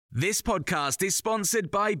This podcast is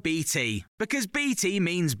sponsored by BT, because BT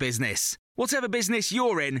means business. Whatever business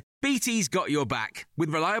you're in, BT's got your back, with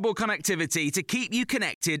reliable connectivity to keep you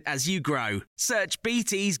connected as you grow. Search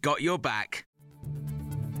BT's got your back.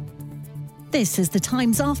 This is the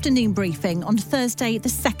Times afternoon briefing on Thursday, the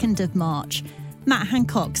 2nd of March. Matt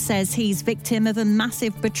Hancock says he's victim of a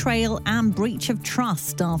massive betrayal and breach of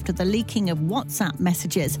trust after the leaking of WhatsApp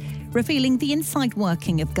messages, revealing the inside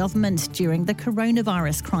working of government during the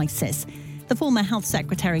coronavirus crisis. The former health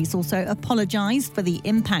secretary's also apologised for the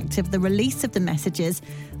impact of the release of the messages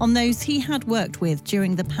on those he had worked with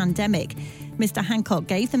during the pandemic. Mr. Hancock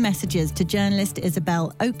gave the messages to journalist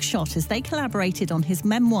Isabel Oakeshott as they collaborated on his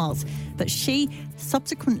memoirs, but she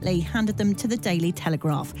subsequently handed them to the Daily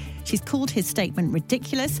Telegraph. She's called his statement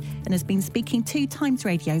ridiculous and has been speaking to Times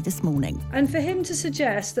Radio this morning. And for him to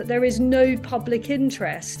suggest that there is no public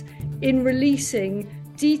interest in releasing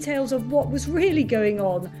details of what was really going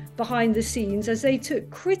on behind the scenes as they took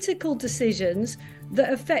critical decisions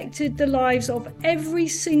that affected the lives of every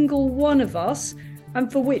single one of us and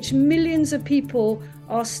for which millions of people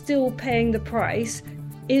are still paying the price,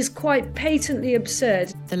 is quite patently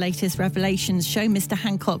absurd. The latest revelations show Mr.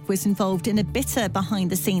 Hancock was involved in a bitter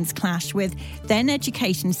behind-the-scenes clash with then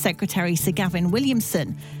Education Secretary Sir Gavin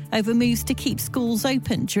Williamson over moves to keep schools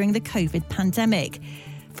open during the COVID pandemic.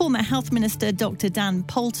 Former Health Minister Dr Dan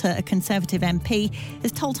Poulter, a Conservative MP,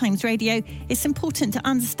 has told Times Radio it's important to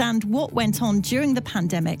understand what went on during the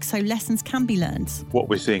pandemic so lessons can be learned. What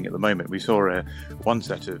we're seeing at the moment, we saw one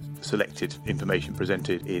set of selected information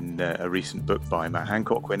presented in a recent book by Matt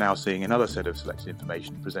Hancock. We're now seeing another set of selected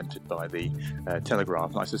information presented by the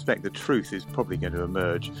Telegraph. And I suspect the truth is probably going to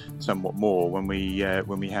emerge somewhat more when we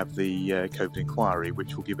have the COVID inquiry,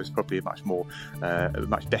 which will give us probably a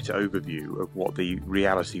much better overview of what the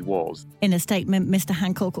reality was. In a statement, Mr.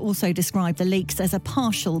 Hancock also described the leaks as a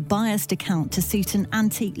partial, biased account to suit an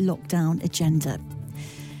anti-lockdown agenda.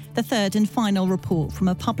 The third and final report from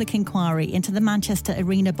a public inquiry into the Manchester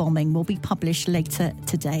Arena bombing will be published later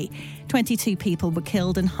today. 22 people were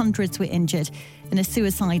killed and hundreds were injured in a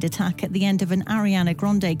suicide attack at the end of an Ariana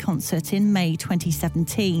Grande concert in May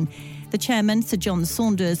 2017. The chairman, Sir John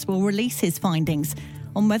Saunders, will release his findings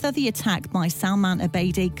on whether the attack by Salman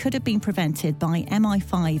Abedi could have been prevented by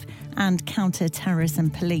MI5 and counter-terrorism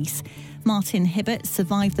police. Martin Hibbert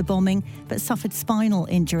survived the bombing but suffered spinal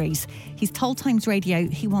injuries. He's told Times Radio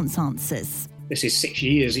he wants answers. This is 6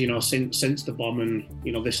 years, since the bomb, and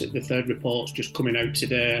the third report's just coming out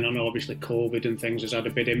today. And I know obviously COVID and things has had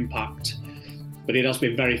a big impact, but it has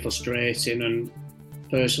been very frustrating. And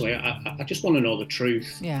personally, I just want to know the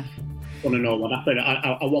truth. Yeah. I want to know what happened.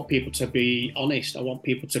 I want people to be honest. I want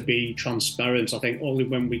people to be transparent. I think only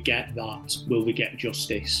when we get that will we get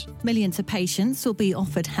justice. Millions of patients will be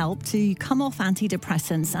offered help to come off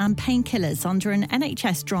antidepressants and painkillers under an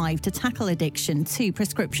NHS drive to tackle addiction to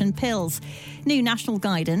prescription pills. New national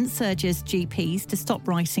guidance urges GPs to stop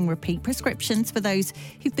writing repeat prescriptions for those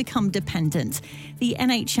who've become dependent. The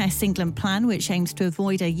NHS England plan, which aims to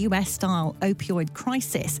avoid a US-style opioid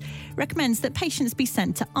crisis, recommends that patients be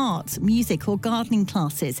sent to art, music or gardening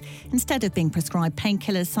classes instead of being prescribed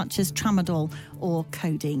painkillers such as tramadol or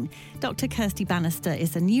codeine. Dr. Kirsty Bannister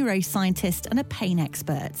is a neuroscientist and a pain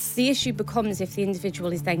expert. The issue becomes if the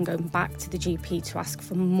individual is then going back to the GP to ask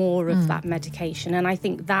for more of that medication. And I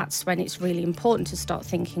think that's when it's really important to start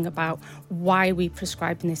thinking about why we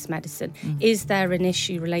prescribing this medicine. Is there an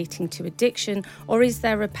issue relating to addiction, or is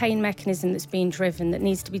there a pain mechanism that's being driven that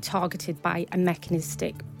needs to be targeted by a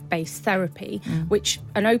mechanistic-based therapy, which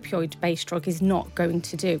an opioid-based drug is not going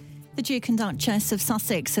to do? The Duke and Duchess of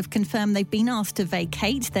Sussex have confirmed they've been asked to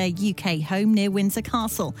vacate their UK home near Windsor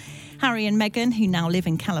Castle. Harry and Meghan, who now live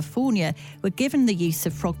in California, were given the use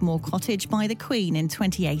of Frogmore Cottage by the Queen in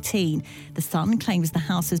 2018. The Sun claims the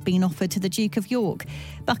house has been offered to the Duke of York.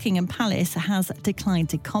 Buckingham Palace has declined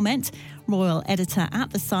to comment. Royal editor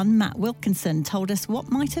at The Sun, Matt Wilkinson, told us what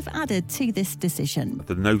might have added to this decision.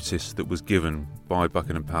 The notice that was given by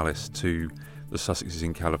Buckingham Palace to the Sussexes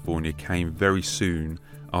in California came very soon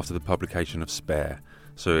after the publication of Spare.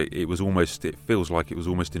 So it feels like it was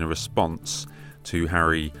almost in a response to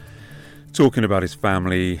Harry talking about his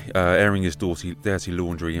family, airing his dirty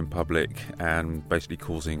laundry in public, and basically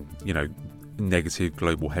causing, negative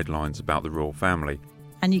global headlines about the royal family.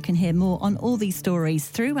 And you can hear more on all these stories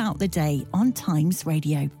throughout the day on Times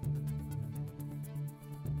Radio.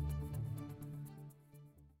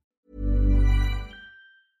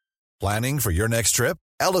 Planning for your next trip?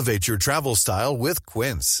 Elevate your travel style with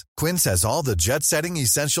Quince. Quince has all the jet-setting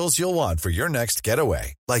essentials you'll want for your next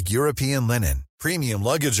getaway, like European linen, premium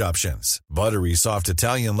luggage options, buttery soft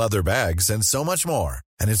Italian leather bags, and so much more.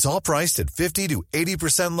 And it's all priced at 50 to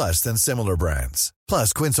 80% less than similar brands.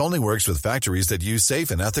 Plus, Quince only works with factories that use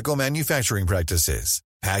safe and ethical manufacturing practices.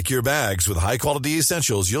 Pack your bags with high-quality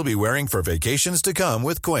essentials you'll be wearing for vacations to come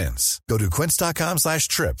with Quince. Go to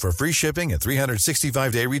quince.com/trip for free shipping and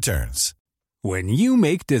 365-day returns. When you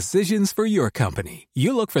make decisions for your company,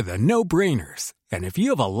 you look for the no-brainers. And if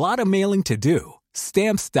you have a lot of mailing to do,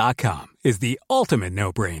 Stamps.com is the ultimate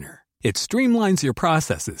no-brainer. It streamlines your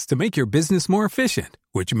processes to make your business more efficient,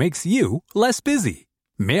 which makes you less busy.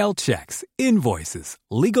 Mail checks, invoices,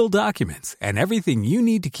 legal documents, and everything you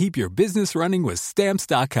need to keep your business running with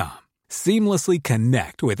Stamps.com. Seamlessly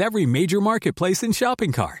connect with every major marketplace and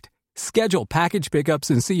shopping cart. Schedule package pickups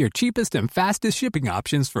and see your cheapest and fastest shipping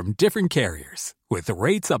options from different carriers, with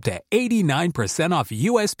rates up to 89% off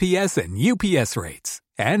USPS and UPS rates.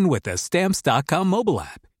 And with the Stamps.com mobile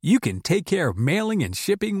app, you can take care of mailing and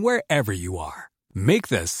shipping wherever you are. Make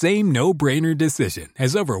the same no-brainer decision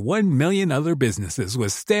as over 1 million other businesses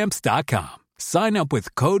with Stamps.com. Sign up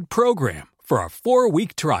with code PROGRAM for a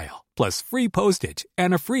 4-week trial, plus free postage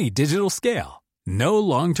and a free digital scale. No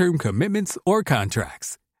long-term commitments or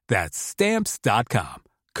contracts. That's Stamps.com.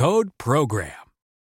 Code PROGRAM.